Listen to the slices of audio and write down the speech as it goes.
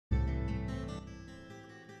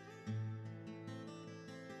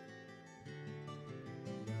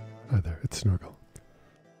Hi there, it's Snorkel.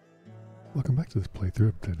 Welcome back to this playthrough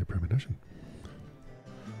of Deadly Premonition.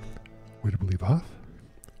 Where did we leave off?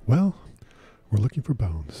 Well, we're looking for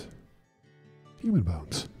bones. Human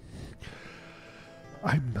bones.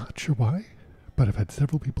 I'm not sure why, but I've had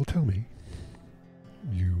several people tell me,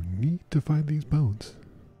 you need to find these bones.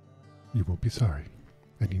 You won't be sorry.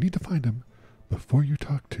 And you need to find them before you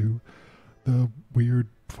talk to the weird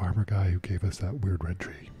farmer guy who gave us that weird red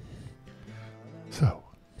tree. So,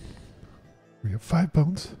 we have 5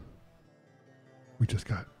 bones. We just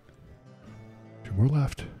got 2 more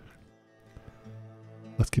left.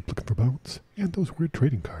 Let's keep looking for bones and those weird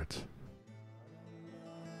trading cards.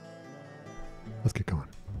 Let's get going.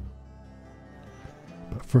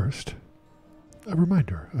 But first, a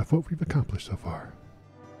reminder of what we've accomplished so far.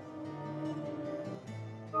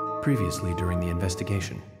 Previously during the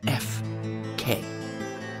investigation. F.K.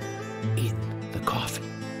 in the coffee.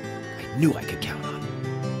 I knew I could count on.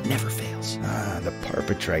 Never fails. Ah, the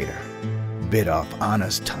perpetrator. Bit off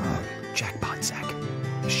Anna's tongue. Jackpot sack.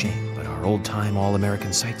 A shame, but our old-time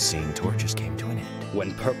all-American sightseeing tour just came to an end.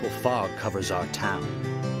 When purple fog covers our town,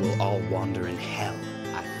 we'll all wander in hell,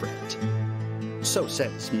 I fret. So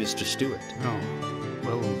says Mr. Stewart. Oh,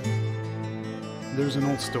 well, there's an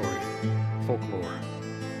old story, folklore.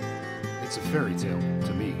 It's a fairy tale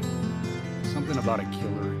to me. Something about a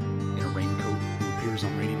killer in a raincoat who appears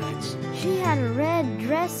on rainy nights. She had a red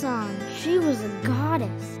dress on. She was a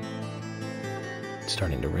goddess. It's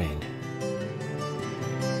starting to rain.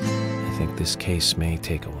 I think this case may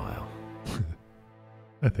take a while.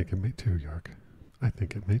 I think it may too, York. I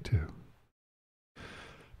think it may too.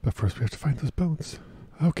 But first we have to find those bones.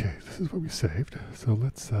 Okay, this is what we saved. So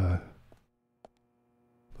let's head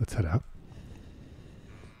out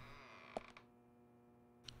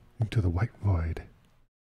into the white void.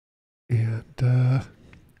 And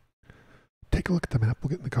take a look at the map. We'll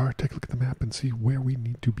get in the car, take a look at the map and see where we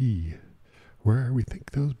need to be. Where we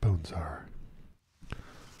think those bones are.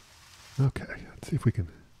 Okay, let's see if we can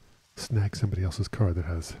snag somebody else's car that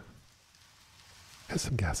has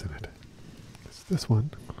some gas in it. It's this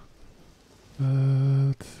one.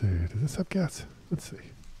 Let's see. Does this have gas? Let's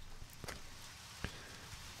see.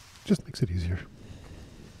 Just makes it easier.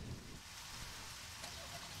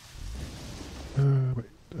 Wait.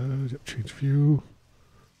 Yep, change view.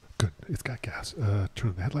 Good. It's got gas. Turn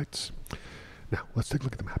on the headlights. Now, let's take a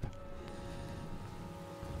look at the map.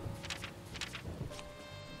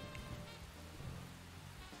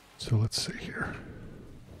 So let's see here.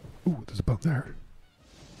 Ooh, there's a bone there.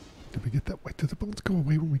 Did we get that? Wait, do the bones go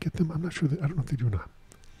away when we get them? I'm not sure. I don't know if they do or not.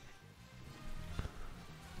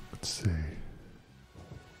 Let's see.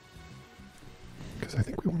 Because I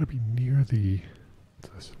think we want to be near the...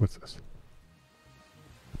 What's this? What's this?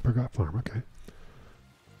 Burgot Farm, okay.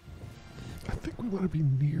 I think we want to be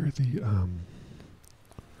near the,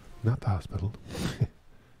 not the hospital.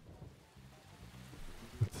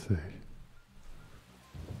 Let's see.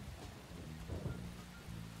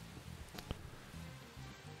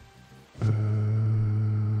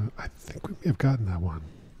 I think we may have gotten that one.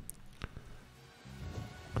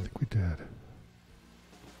 I think we did.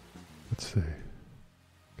 Let's see.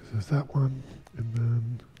 Because there's that one, and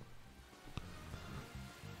then...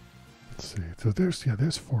 Let's see. So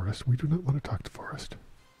there's Forest. We do not want to talk to Forest.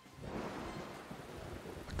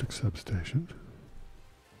 Electric substation.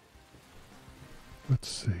 Let's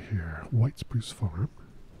see here. White Spruce Farm.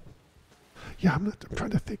 Yeah, I'm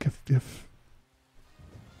trying to think if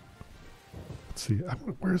let's see.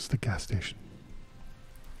 Where's the gas station?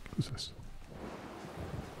 Who's this?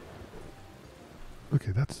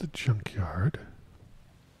 Okay, that's the junkyard.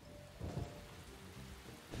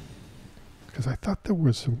 Because I thought there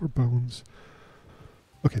was some more bones.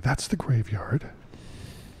 Okay, that's the graveyard.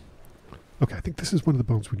 Okay, I think this is one of the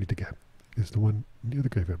bones we need to get. Is the one near the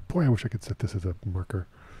graveyard. Boy, I wish I could set this as a marker.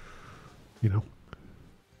 You know?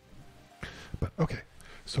 But, okay.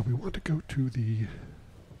 So we want to go to the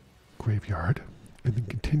graveyard and then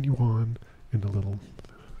continue on in a little...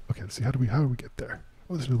 Okay, let's see. How do we get there?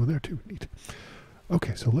 Oh, there's another one there too. Neat.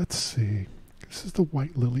 Okay, so let's see. This is the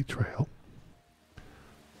White Lily Trail.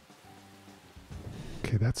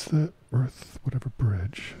 Okay, that's the Earth whatever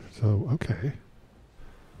bridge. So, okay.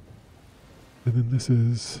 And then this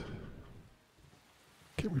is...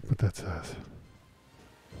 Can't read what that says.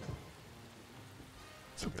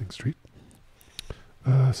 Something Street.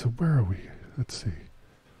 So where are we? Let's see.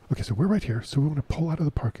 Okay, so we're right here. So we want to pull out of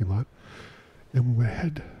the parking lot. And we want to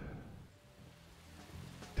head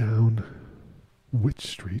down Witch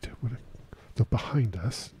Street. So behind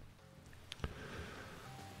us.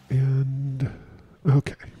 And...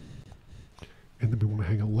 Okay. And then we want to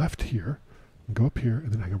hang a left here. Go up here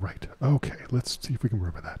and then hang a right. Okay, let's see if we can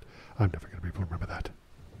remember that. I'm never going to be able to remember that.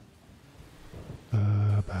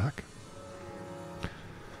 Back.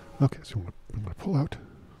 Okay, so I'm going to pull out.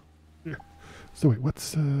 Yeah. So wait,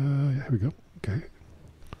 what's, yeah, here we go. Okay.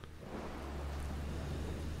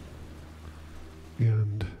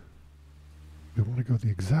 And we want to go the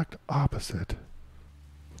exact opposite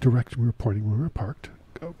direction we were pointing when we were parked.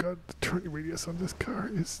 Oh god, the turning radius on this car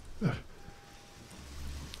is...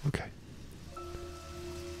 Okay.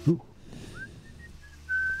 Ooh.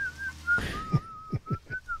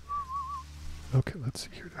 Okay, let's see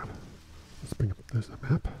here now. Let's bring up, there's a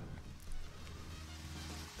map.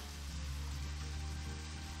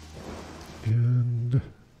 And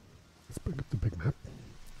let's bring up the big map.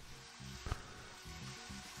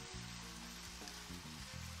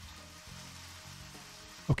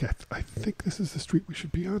 Okay, I think this is the street we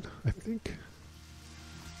should be on. I think.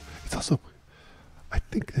 It's also, I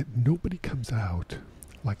think that nobody comes out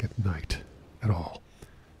like at night at all.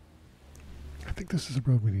 I think this is a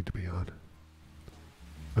road we need to be on.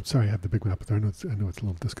 I'm sorry I have the big map there. I know it's a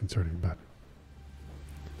little disconcerting, but.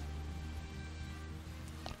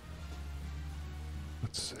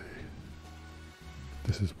 Let's see.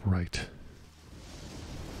 This is right.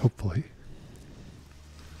 Hopefully.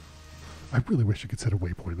 I really wish you could set a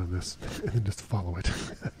waypoint on this and then just follow it.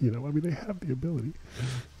 You know, I mean, they have the ability.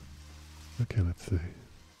 Okay, let's see.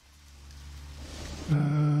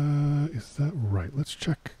 Is that right? Let's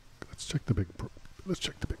check the big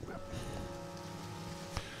map.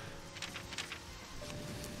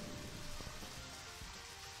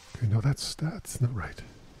 Okay, no, that's not right.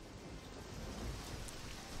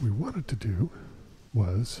 What we wanted to do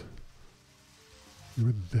was we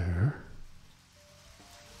were there.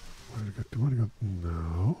 Do you want to go?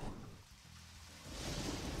 No.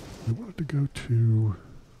 We wanted to go to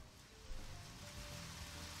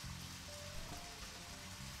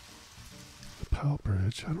the Powell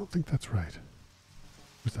Bridge. I don't think that's right.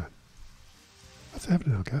 What's that? That's the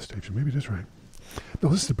Avondale gas station. Maybe it is right. No,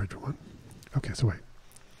 this is the bridge one. Okay, so wait.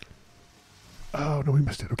 Oh, no, we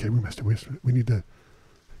missed it. Okay, we missed it. We need to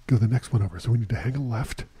go the next one over. So we need to hang a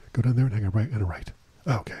left, go down there and hang a right and a right.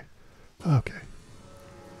 Okay. Okay.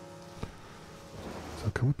 So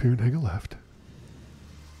come up here and hang a left.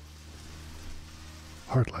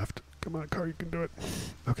 Hard left. Come on, car, you can do it.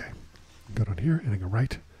 Okay. Go down here and hang a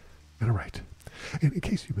right and a right. And in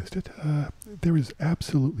case you missed it, there is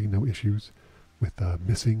absolutely no issues with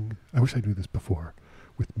missing, I wish I knew this before,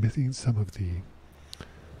 with missing some of the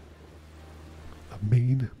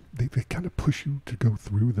main, they kind of push you to go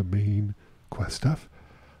through the main quest stuff.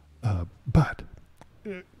 But,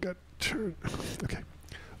 it got turned, okay.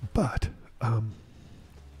 But,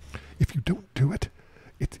 if you don't do it,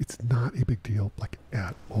 it's not a big deal, like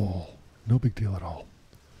at all. No big deal at all.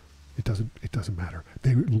 It doesn't matter.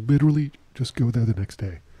 They literally just go there the next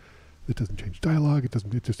day. It doesn't change dialogue. It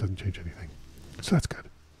just doesn't change anything. So that's good.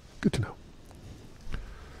 Good to know.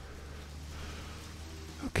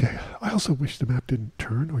 Okay. I also wish the map didn't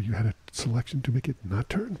turn, or you had a selection to make it not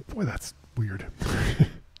turn. Boy, that's weird.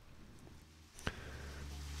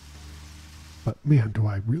 But man, do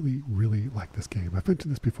I really, really like this game. I've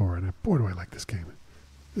mentioned this before, and boy, do I like this game.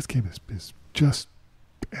 This game is just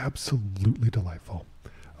absolutely delightful.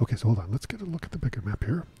 Okay, so hold on. Let's get a look at the bigger map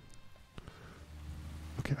here.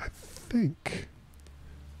 Okay, I think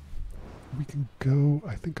we can go,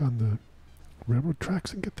 on the railroad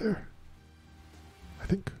tracks and get there. I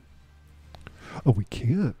think. Oh, we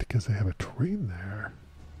can't because they have a train there.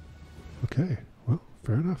 Okay, well,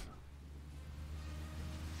 fair enough.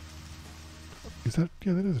 Is that?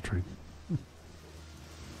 Yeah, that is a train.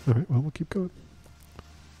 All right, well, we'll keep going.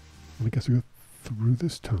 And I guess we go through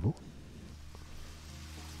this tunnel.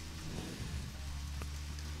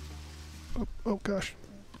 Oh gosh.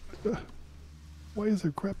 Why is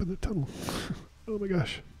there crap in the tunnel? Oh my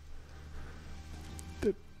gosh.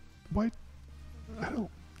 Why? I don't.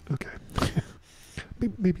 Okay.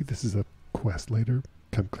 Maybe this is a quest later.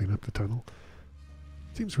 Come clean up the tunnel.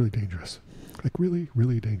 Seems really dangerous. Like really,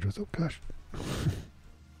 really dangerous. Oh gosh.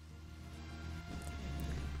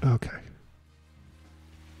 Okay.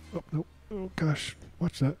 Oh, no. Oh, gosh.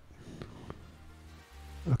 Watch that.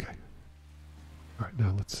 Okay. All right,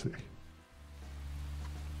 now let's see.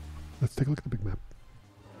 Let's take a look at the big map.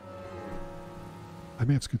 I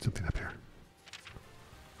may have screwed something up here.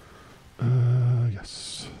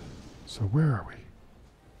 Yes. So where are we?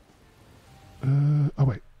 Oh,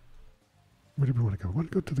 wait. Where do we want to go? We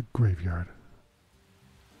want to go to the graveyard.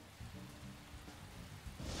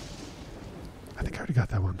 I think I already got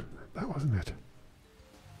that one. That wasn't it.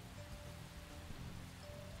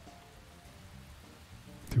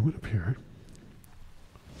 If we went up here,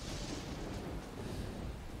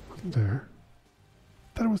 nothing there.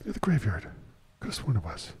 Thought it was near the graveyard. Could have sworn it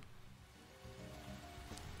was.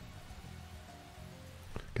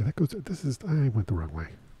 Okay, that goes. This is. I went the wrong way.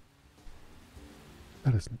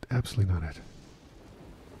 That is absolutely not it.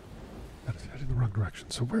 That is heading in the wrong direction.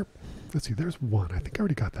 So where? Let's see. There's one. I think I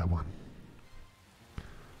already got that one.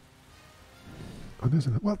 Oh, there's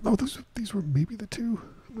another. Well, no, these were maybe the two.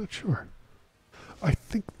 I'm not sure. I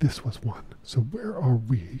think this was one. So where are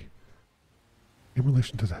we in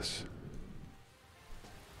relation to this?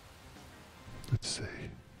 Let's see.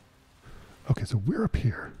 Okay, so we're up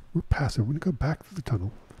here. We're past it. We're going to go back through the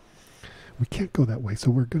tunnel. We can't go that way,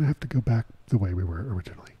 so we're going to have to go back the way we were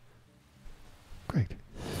originally. Great.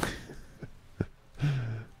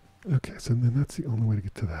 Okay, so then that's the only way to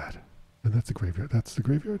get to that. And that's the graveyard. That's the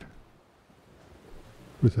graveyard?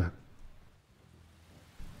 Who's that?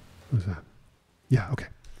 Who's that? Yeah, okay.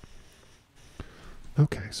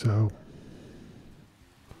 Okay, so...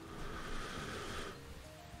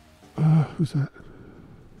 who's that?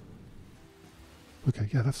 Okay,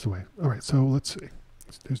 yeah, that's the way. Alright, so let's see.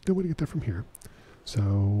 There's no way to get there from here.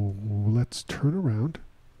 So let's turn around,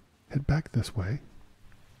 head back this way.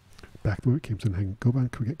 Back the way we came. So then go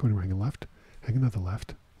back, hang a left, hang another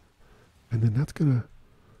left. And then that's gonna,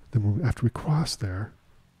 then after we cross there,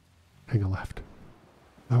 hang a left.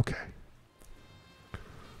 Okay.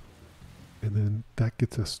 And then that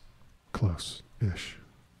gets us close-ish.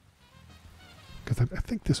 Because I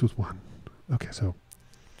think this was one. Okay, so.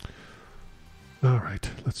 Alright,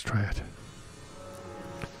 let's try it.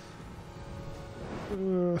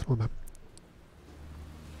 Small map.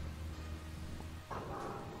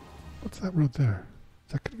 What's that road there?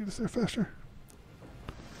 Is that going to get us there faster?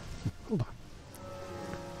 Hold on.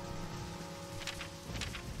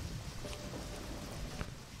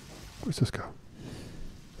 Where's this go?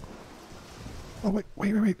 Oh,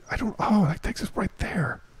 wait. I don't... Oh, that takes us right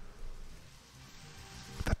there.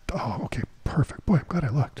 Oh, okay, perfect. Boy, I'm glad I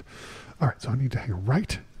looked. All right, so I need to hang a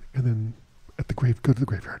right, and then at the grave, go to the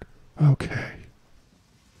graveyard. Okay.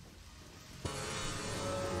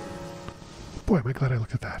 Boy, am I glad I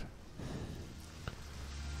looked at that.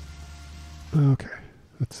 Okay,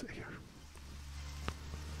 let's see here.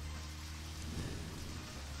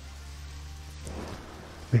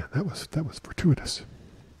 Man, that was fortuitous.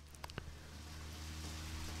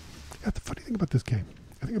 Yeah, the funny thing about this game,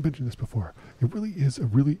 I think I mentioned this before, it really is a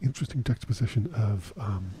really interesting juxtaposition of, look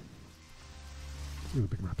at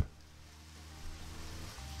the big map.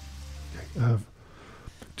 Okay, of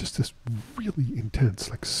just this really intense,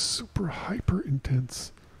 like super hyper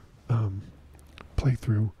intense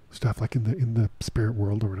playthrough stuff, like in the spirit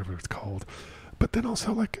world or whatever it's called, but then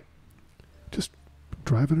also like just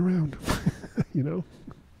driving around, you know.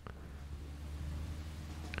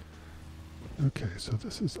 Okay, so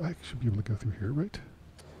this is, I should be able to go through here, right?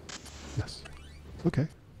 Yes. Okay.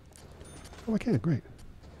 Oh, I can. Great.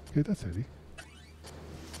 Okay, that's handy.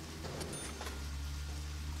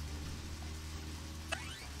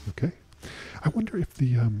 Okay. I wonder if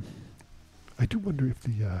the, I do wonder if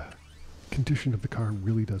the condition of the car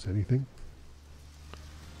really does anything.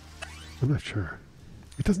 I'm not sure.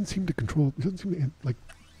 It doesn't seem to control, it doesn't seem to, like,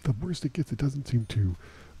 the worse it gets, it doesn't seem to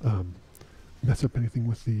mess up anything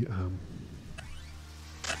with the,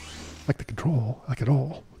 like the control, like at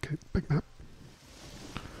all. Okay, big map.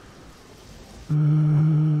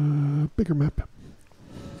 Bigger map.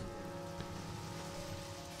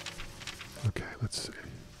 Okay, let's see.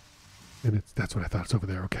 And that's what I thought. It's over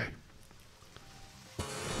there. Okay.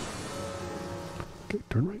 Okay,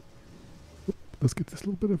 turn right. Oop, let's get this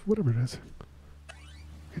little bit of whatever it is.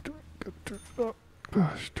 Okay, turn right. Turn. Oh,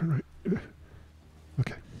 gosh, turn right.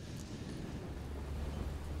 Okay.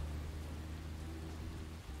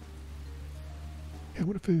 Yeah,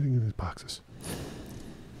 what if anything in these boxes?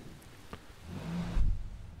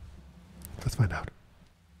 Let's find out.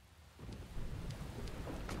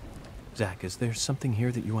 Zach, is there something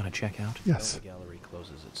here that you want to check out? Yes. The gallery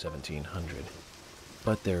closes at 1700,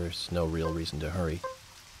 but there's no real reason to hurry.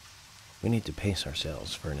 We need to pace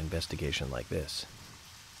ourselves for an investigation like this.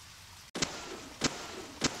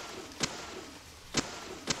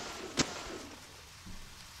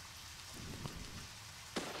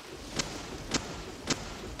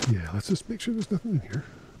 Yeah, let's just make sure there's nothing in here.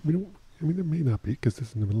 We don't, I mean, there may not be because this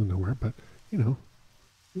is in the middle of nowhere, but, you know,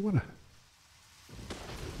 we want to...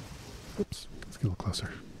 Oops, let's get a little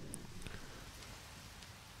closer.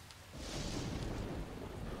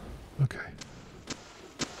 Okay.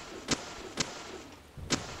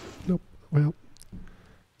 Nope, well,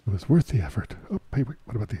 it was worth the effort. Oh, hey, wait,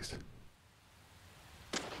 what about these?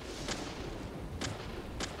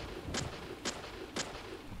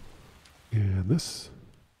 And this...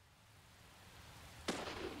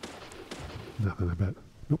 Nothing, I bet.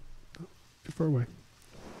 Nope. Too far away.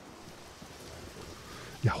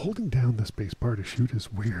 Yeah, holding down the space bar to shoot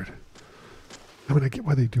is weird. I mean, I get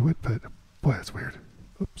why they do it, but boy, that's weird.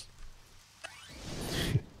 Oops.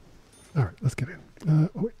 All right, let's get in. Oh,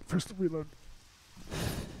 wait, first reload.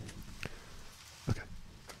 Okay.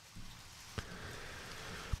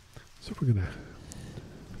 So we're gonna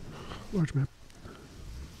large map.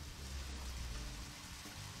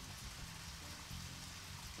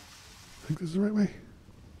 I think this is the right way.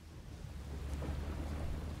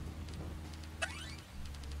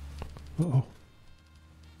 Uh-oh.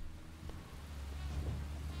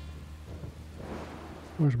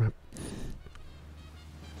 Large map.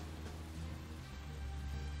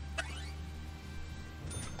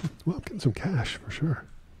 Well, I'm getting some cash for sure.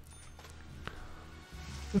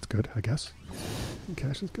 That's good, I guess.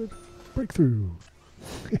 Cash is good. Breakthrough.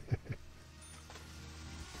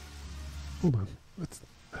 Hold on. Let's.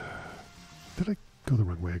 Did I go the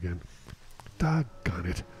wrong way again? Doggone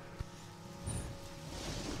it.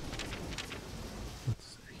 Let's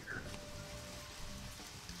see here.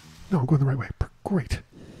 No, I'm going the right way. Great.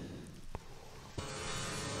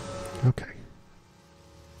 Okay.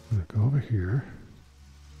 I'm going to go over here.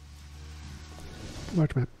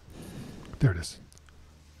 Large map. There it is.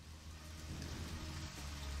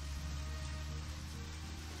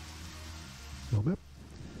 Small map.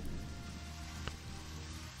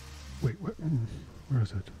 Wait, what? Where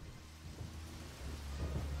is it?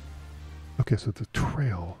 Okay, so it's a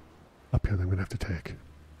trail up here that I'm going to have to take.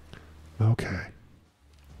 Okay.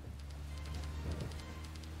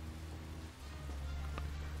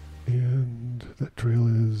 And that trail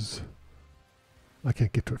is... I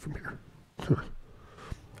can't get to it from here.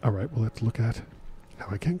 All right, well, let's look at how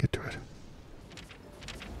I can get to it.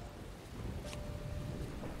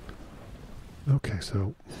 Okay,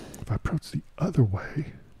 so if I approach the other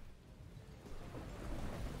way...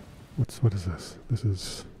 What is this? This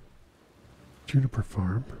is Juniper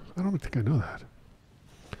Farm. I don't think I know that.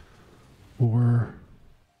 Or...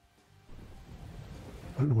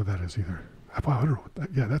 I don't know what that is either. Wow, I don't know what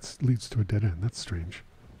that... Yeah, that leads to a dead end. That's strange.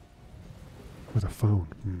 With a phone.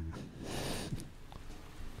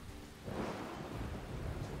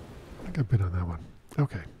 I think I've been on that one.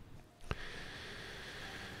 Okay.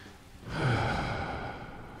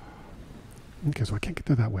 Okay, so I can't get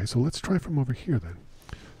there that way. So let's try from over here then.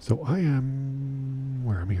 So I am...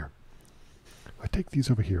 where? I'm here. I take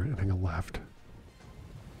these over here and hang a left.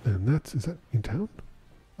 And that's... Is that in town?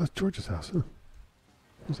 That's George's house, huh?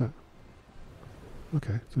 Who's that?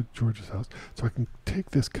 Okay, so George's house. So I can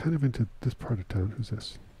take this kind of into this part of town. Who's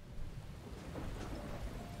this?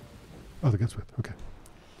 Oh, the gunsmith. Okay.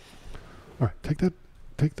 All right, take that.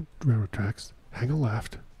 Take the railroad tracks. Hang a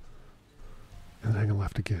left. And then hang a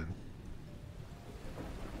left again.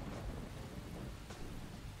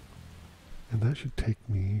 And that should take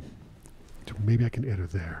me to... Maybe I can enter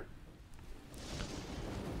there.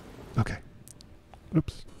 Okay.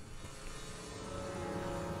 Oops.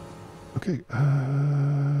 Okay,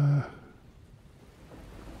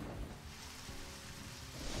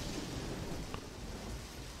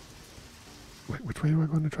 wait, which way do I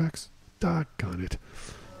go on the tracks? Doggone it.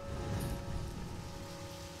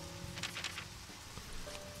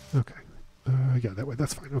 Okay, yeah, that way,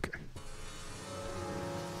 that's fine, okay.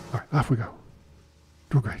 All right, off we go.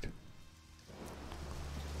 Doing great.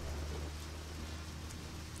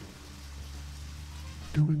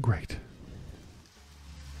 Doing great.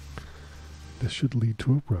 This should lead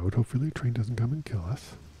to a road. Hopefully the train doesn't come and kill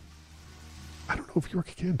us. I don't know if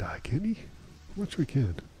York can die, can he? I'm not sure he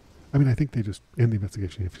can. I mean, I think they just end the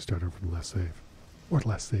investigation if you start over from the last save. Or the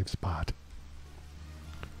last save spot.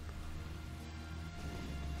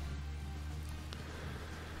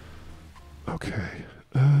 Okay.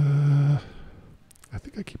 I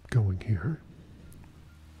think I keep going here.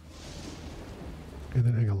 And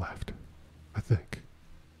then hang a left. I think.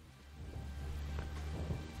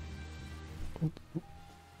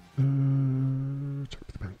 Check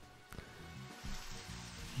the pen.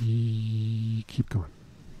 Keep going.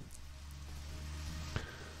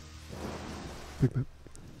 Big map.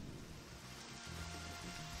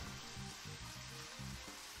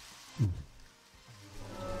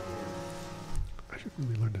 I should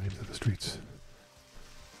really learn the names of the streets.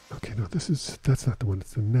 Okay, no, that's not the one.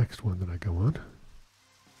 It's the next one that I go on.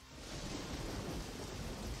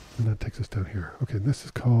 And that takes us down here. Okay, and this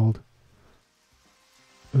is called...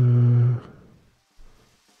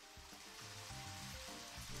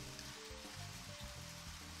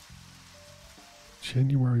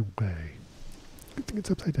 January Way. Good thing it's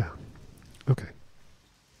upside down. Okay.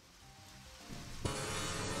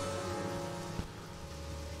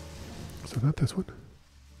 So So not this one.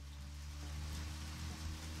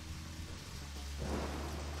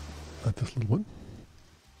 Not this little one.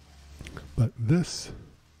 But this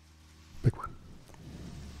big one.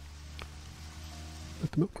 Is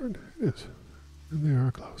that the milk carton? It is. And they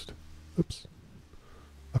are closed. Oops.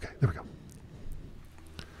 Okay, there we go.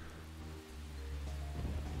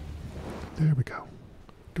 There we go.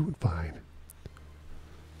 Doing fine.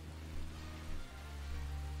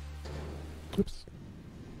 Oops.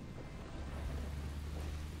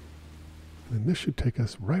 And then this should take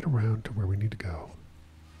us right around to where we need to go.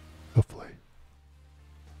 Hopefully.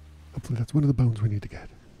 Hopefully that's one of the bones we need to get.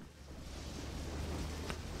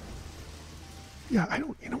 Yeah, I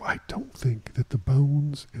don't think that the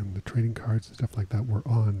bones and the trading cards and stuff like that were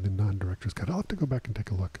on the non-director's cut. I'll have to go back and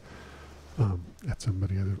take a look at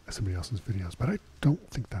somebody else's videos, but I don't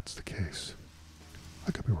think that's the case.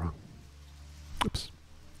 I could be wrong. Oops.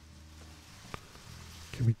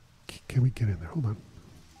 Can we get in there? Hold on.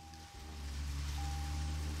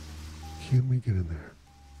 Can we get in there?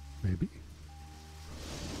 Maybe.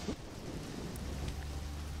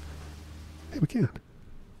 Hey, we can.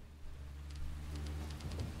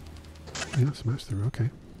 Yeah, smash through. Okay.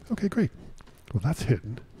 Okay, great. Well, that's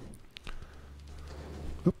hidden.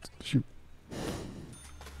 Oops, shoot.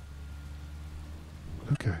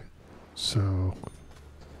 Okay. So,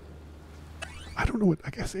 I don't know what,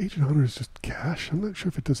 I guess Agent Honor is just cash. I'm not sure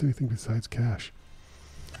if it does anything besides cash.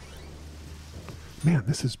 Man,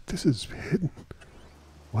 this is hidden.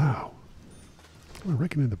 Wow. I'm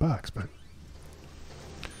raking in the box, but...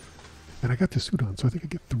 And I got the suit on, so I think I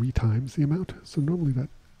get 3 times the amount. So normally that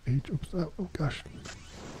oops, oh gosh.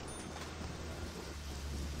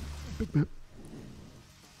 Big map.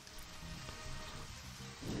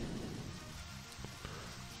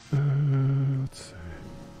 Let's see.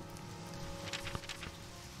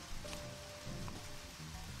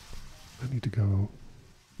 I need to go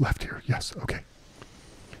left here. Yes, okay.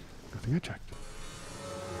 Nothing I checked.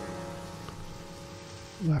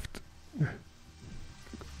 Left.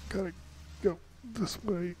 Gotta go this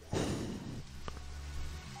way.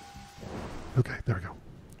 Okay, there we go.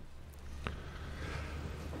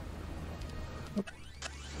 Oh.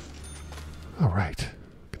 All right.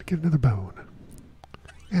 Gonna get another bone.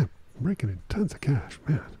 Man, I'm raking in tons of cash,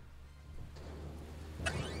 man.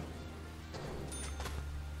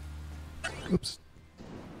 Oops.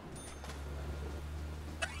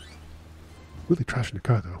 Really trashing the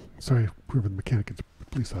car, though. Sorry, whoever the mechanic and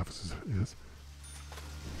police officer is.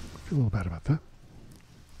 Feel a little bad about that.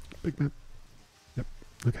 Big man. Yep.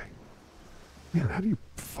 Okay. Man, how do you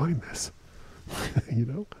find this? You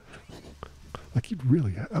know? Like, you'd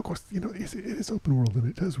really... Of course, you know, it is open world, and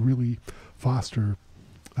it does really foster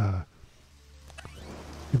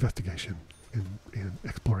investigation and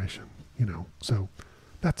exploration, you know? So,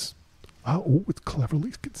 that's... Oh, it's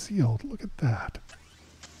cleverly concealed. Look at that.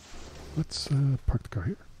 Let's park the car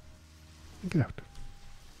here and get out.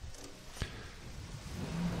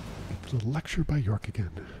 It's a lecture by York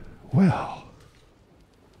again. Well,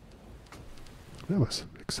 that was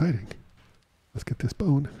exciting. Let's get this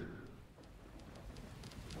bone.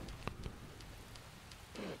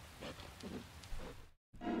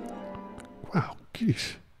 Wow,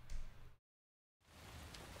 geez.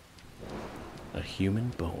 A human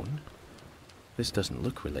bone? This doesn't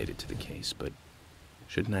look related to the case, but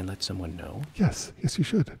shouldn't I let someone know? Yes, yes you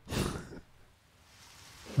should.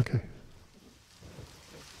 Okay.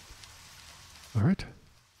 All right,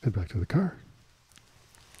 head back to the car.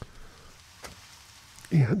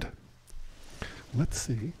 And let's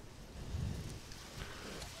see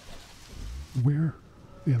where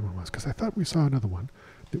the other one was, because I thought we saw another one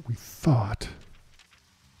that we thought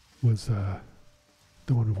was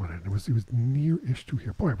the one we wanted. It was near-ish to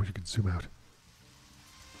here. Boy, I wish you could zoom out.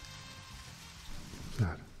 What's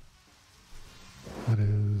that? That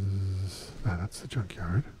is... that's the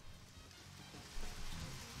junkyard.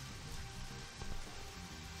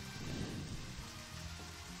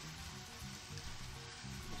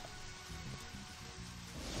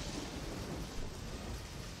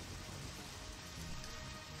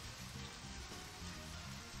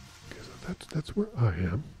 Okay, so that's where I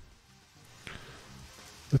am.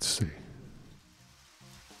 Let's see.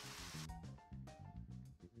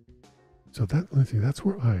 So let's see, that's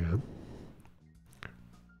where I am.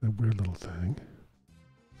 That weird little thing.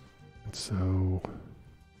 And so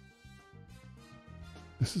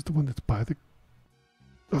this is the one that's by the...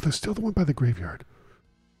 Oh, there's still the one by the graveyard.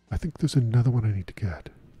 I think there's another one I need to get.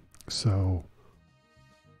 So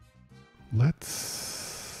let's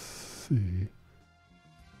see.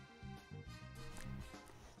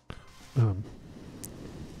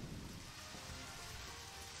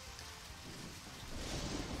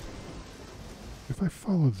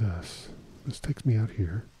 follow this, this takes me out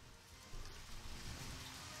here.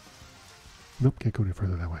 Nope, can't go any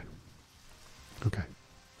further that way. Okay.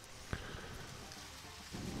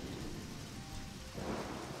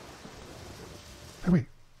 Hey, wait.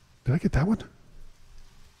 Did I get that one?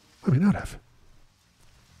 I may not have.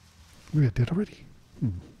 Maybe I did already?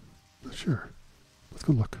 Not sure. Let's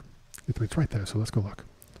go look. It's right there, so let's go look.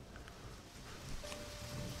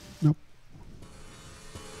 Nope.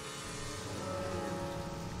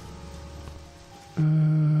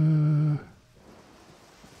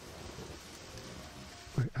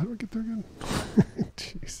 Wait, how do I get there again?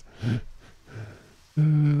 Jeez.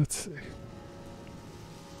 Let's see.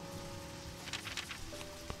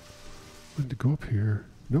 I need to go up here.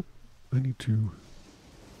 Nope. I need to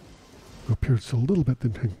go up here just a little bit,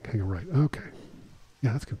 then hang a right. Okay.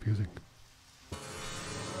 Yeah, that's confusing.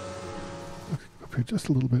 Okay, up here just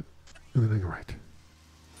a little bit, and then hang a right.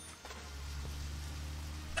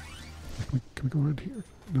 Can we go around here?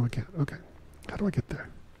 No, I can't. Okay. How do I get there?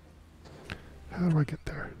 How do I get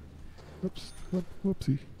there? Whoops.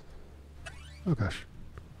 Whoopsie. Oh, gosh.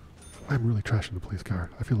 I'm really trashing the police car.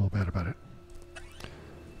 I feel a little bad about it.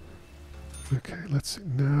 Okay, let's see.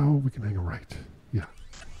 Now we can hang a right. Yeah.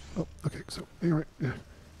 Oh, okay. So, hang a right. Yeah.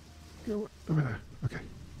 Go over there. Okay.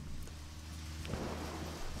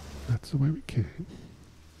 That's the way we came.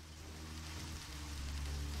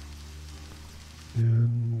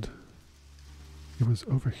 And it was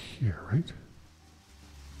over here, right?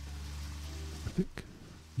 I think.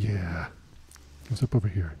 Yeah. It was up over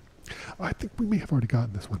here. I think we may have already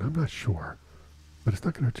gotten this one. I'm not sure. But it's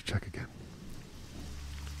not going to hurt to check again.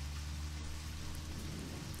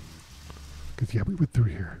 Because, yeah, we went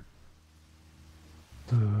through here.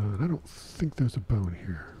 And I don't think there's a bone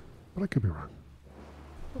here. But I could be wrong.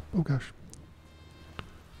 Oh gosh.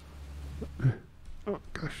 Oh,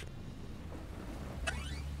 gosh.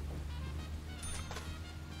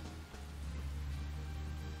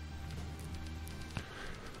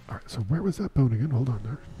 Alright, so where was that bone again? Hold on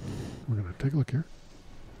there. We're going to take a look here.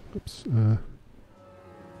 Oops.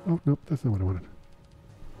 Oh, nope, that's not what I wanted.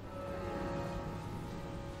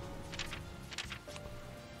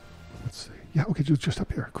 Let's see. Yeah, okay, just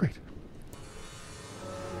up here. Great.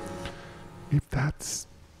 If that's...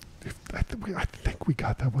 I think we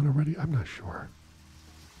got that one already. I'm not sure.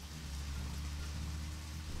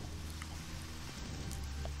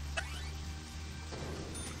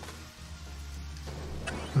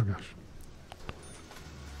 Oh gosh.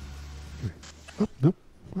 Okay. Oh, nope.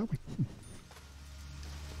 Well,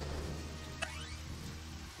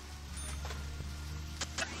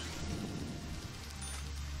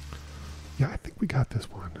 yeah, I think we got this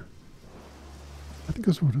one. I think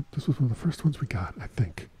this was one of the first ones we got, I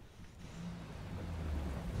think.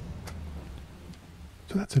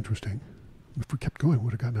 So that's interesting. If we kept going, we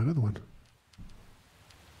would have gotten another one.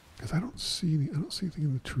 Because I don't see anything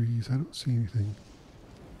in the trees. I don't see anything.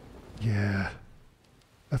 Yeah.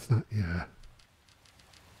 That's not, yeah.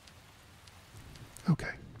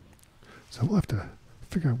 Okay. So we'll have to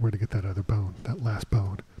figure out where to get that other bone, that last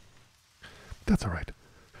bone. That's all right.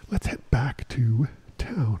 Let's head back to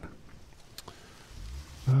town.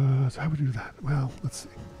 So how would we do that? Well, let's see.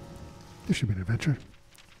 This should be an adventure.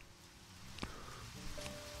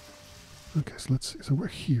 Okay, so let's see. So we're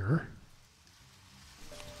here.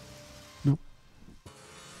 Nope.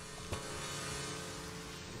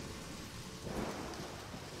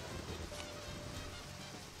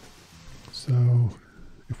 So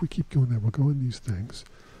if we keep going there, we'll go in these things.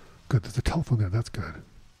 Good, there's a telephone there. That's good.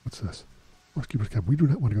 What's this? Housekeeper's cab. We do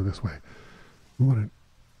not want to go this way. We want to...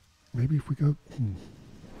 Maybe if we go...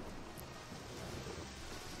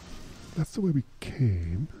 That's the way we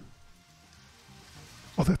came.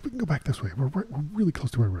 Oh, we can go back this way. We're really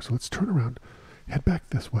close to where we were. So let's turn around, head back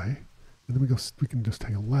this way, and then we can just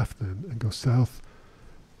take a left then and go south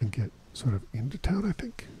and get sort of into town, I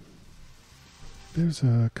think. There's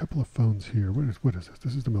a couple of phones here. What is this?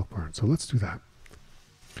 This is the milk barn. So let's do that.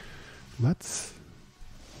 Let's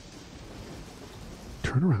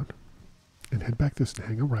turn around and head back this and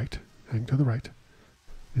hang to the right,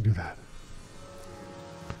 and do that.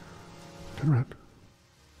 Turn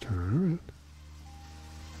around.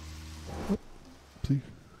 Oh, see?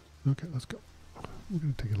 Okay, let's go. We're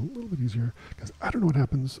going to take it a little bit easier, because I don't know what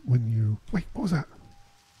happens when you... Wait, what was that?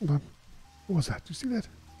 Hold on. What was that? Did you see that?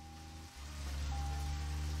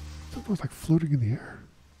 Something was like floating in the air.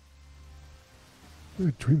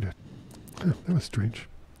 I dreamed it. Huh, that was strange.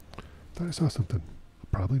 Thought I saw something.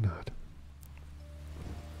 Probably not.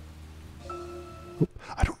 Oh,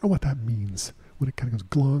 I don't know what that means when it kind of goes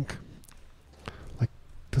glonk. Like,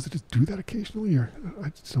 does it just do that occasionally, or I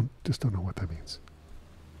just don't know what that means.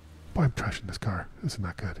 Boy, I'm trashing this car. This is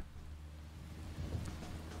not good.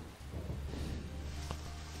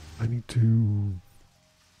 I need to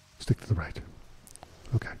stick to the right.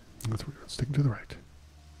 Okay, that's what we're doing. Sticking to the right.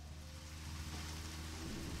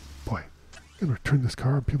 Boy, I'm going to return this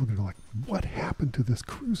car and people are going to go like, what happened to this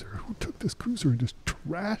cruiser? Who took this cruiser and just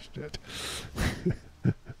trashed it?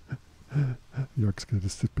 York's going to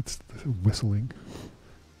just sit whistling.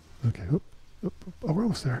 Okay, oh, we're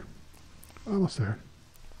almost there. Almost there.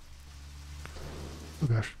 Oh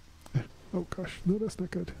gosh. Oh gosh, no, that's not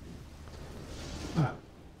good.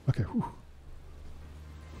 Okay, whew.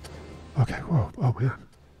 Okay, whoa, oh man.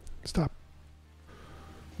 Stop.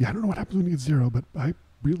 Yeah, I don't know what happens when you get 0, but I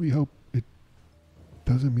really hope it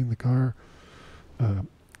doesn't mean the car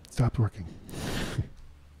stops working.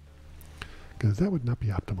 Because that would not be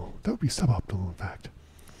optimal. That would be suboptimal, in fact.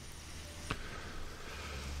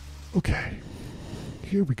 Okay,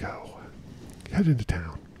 here we go. Head into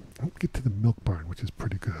town. Get to the milk barn, which is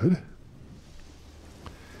pretty good.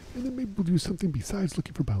 And then maybe we'll do something besides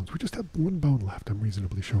looking for bones. We just have 1 bone left, I'm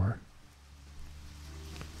reasonably sure.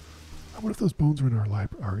 I wonder if those bones are in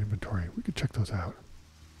our inventory. We could check those out.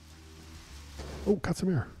 Oh, got some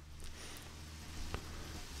air.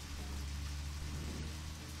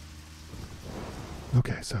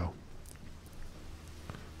 Okay, so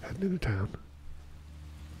heading into town.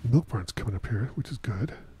 The milk barn's coming up here, which is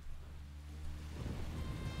good.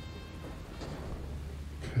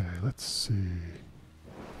 Okay, let's see.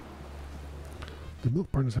 The milk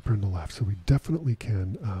barn is up here on the left, so we definitely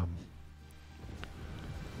can.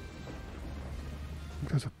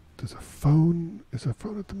 There's a phone. Is there a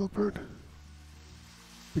phone at the milk barn?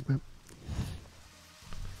 Big map.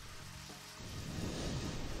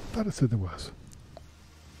 Thought it said there was.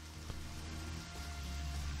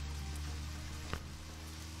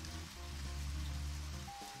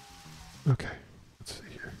 Okay, let's see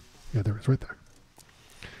here. Yeah, there is, right there.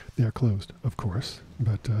 They are closed, of course,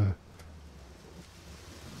 but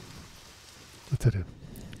let's head in.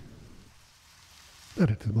 Not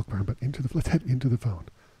into the milk barn, but let's head into the phone.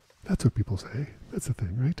 That's what people say. That's the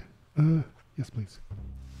thing, right? Yes, please.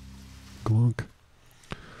 Glonk.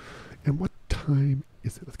 And what time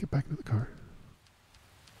is it? Let's get back into the car.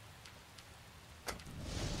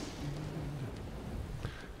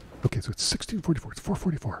 Okay, so it's 16:44. It's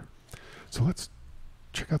 4:44. So let's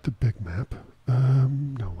check out the big map.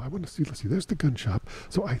 No, I want to see. Let's see. There's the gun shop.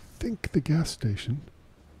 So I think the gas station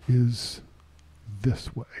is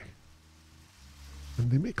this way.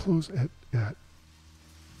 And they may close at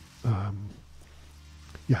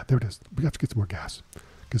yeah, there it is. We have to get some more gas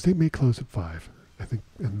because they may close at 5, I think,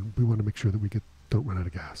 and we want to make sure that we don't run out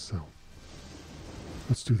of gas. So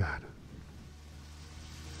let's do that.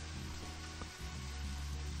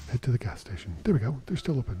 Head to the gas station. There we go. They're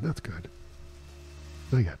still open. That's good.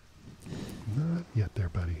 Not yet. Not yet there,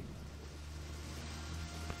 buddy.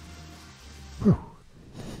 Whew.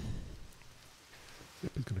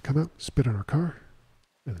 Yep, he's going to come out, spit on our car,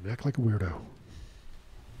 and then act like a weirdo.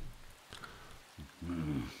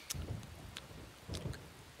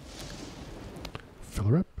 Fill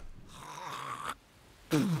her up.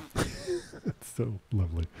 That's so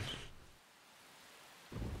lovely.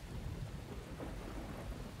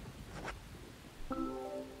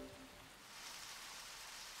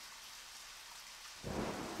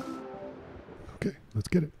 Okay, let's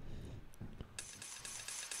get it.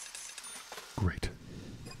 Great.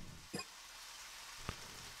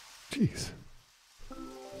 Jeez.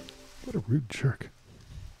 What a rude jerk.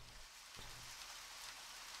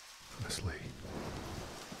 Honestly.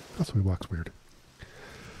 Also, he walks weird.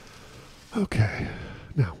 Okay.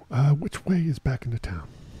 Now, which way is back into town?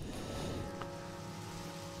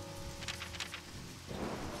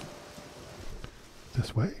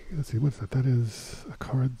 This way? Let's see, what's that? That is a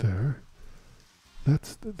card there.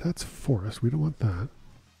 That's forest. We don't want that.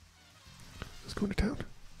 Let's go into town.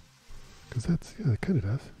 Because that's, yeah, it kind of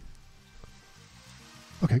does.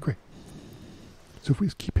 Okay, great. So if we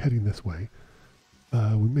just keep heading this way,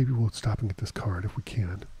 maybe we'll stop and get this card if we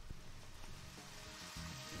can.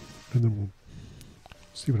 And then we'll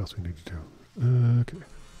see what else we need to do. Okay.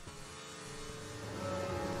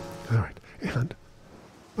 Alright. And,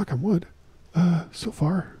 knock on wood, so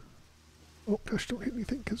far, oh gosh, don't hit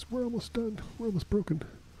anything because we're almost done. We're almost broken.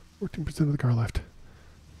 14% of the car left.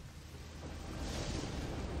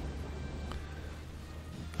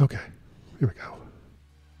 Okay, here we go.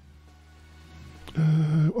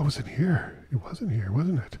 What was in here? It wasn't here,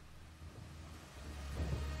 wasn't it?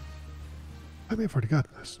 I may have already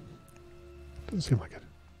gotten this. Doesn't seem like it.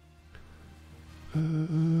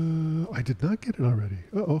 I did not get it already.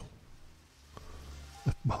 Uh-oh.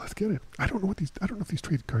 Well, let's get it. I don't know if these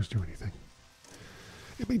trade cards do anything.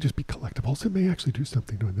 It may just be collectibles. It may actually do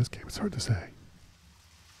something during this game. It's hard to say.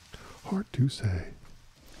 Hard to say.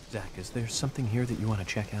 Zach, is there something here that you want to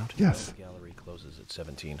check out? Yes. The gallery closes at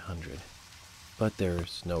 1700, but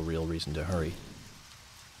there's no real reason to hurry.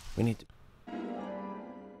 We need to...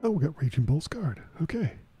 Oh, we got Raging Bull's card.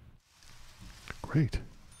 Okay. Great.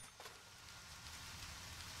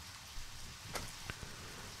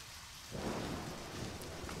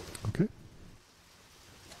 Okay.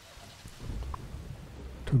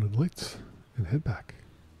 Turn on the lights and head back.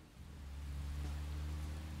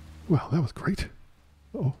 Wow, that was great.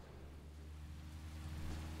 Uh-oh.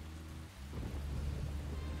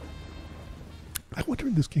 I wonder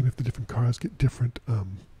in this game if the different cars get different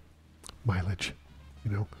mileage.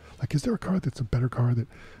 You know, like, is there a car that's a better car that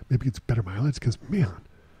maybe gets better mileage? Because, man,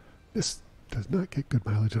 this does not get good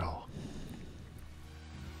mileage at all.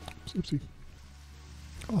 Oopsie.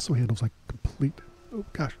 Also handles like complete, oh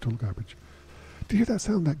gosh, total garbage. Do you hear that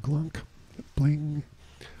sound, that glunk, that bling?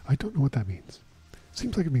 I don't know what that means.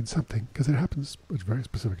 Seems like it means something, because it happens at a very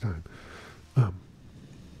specific time. I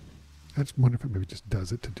just wonder if it maybe just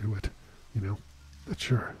does it to do it, you know? Not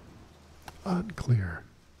sure. Unclear.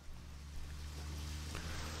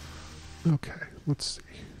 Okay, let's see.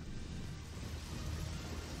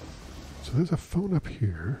 So there's a phone up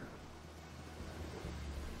here.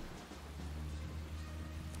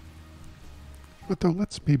 But though,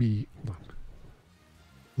 let's maybe, hold on.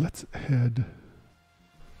 Let's head,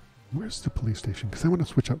 where's the police station? Because I want to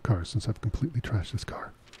switch out cars since I've completely trashed this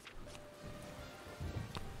car.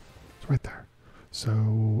 It's right there.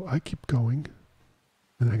 So I keep going,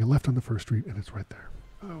 and then I get left on the first street, and it's right there.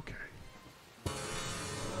 Okay.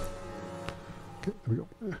 Okay, there we go.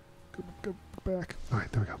 Go back. All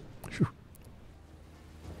right, there we go. Phew.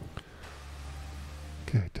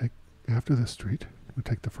 Okay, take after this street. We'll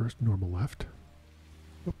take the first normal left.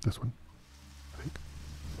 Oh, this one, I think.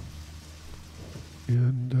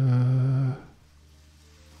 And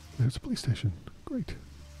there's a police station. Great.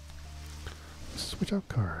 Let's switch out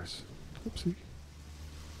cars. Oopsie.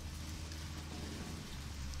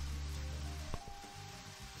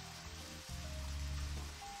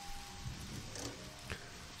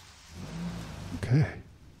 Okay.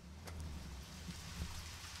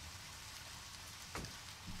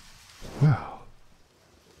 Wow.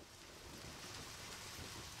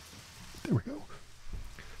 There we go.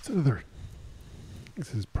 It's another.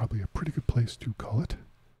 This is probably a pretty good place to call it.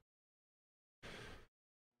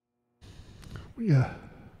 We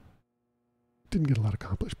didn't get a lot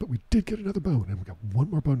accomplished, but we did get another bone, and we got one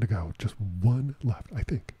more bone to go. Just one left, I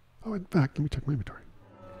think. Oh, in fact, let me check my inventory.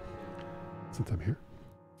 Since I'm here.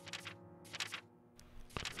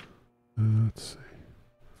 Let's see.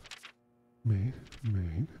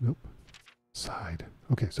 Main, nope. Side.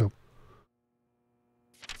 Okay, so.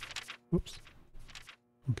 Whoops.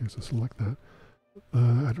 Okay, so select that.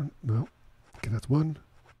 I don't know. Okay, that's 1,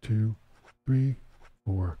 2, 3,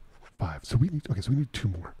 4, 5. So we need, okay, so we need 2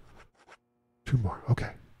 more. 2 more,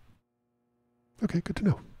 okay. Okay, good to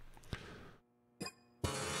know.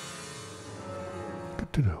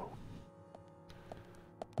 Good to know.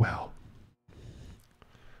 Well.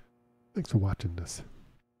 Thanks for watching this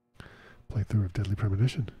playthrough of Deadly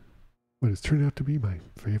Premonition. What has turned out to be my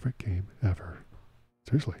favorite game ever.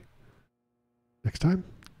 Seriously. Next time,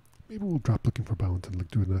 maybe we'll drop looking for bones and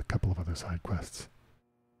do a couple of other side quests.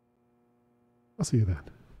 I'll see you then.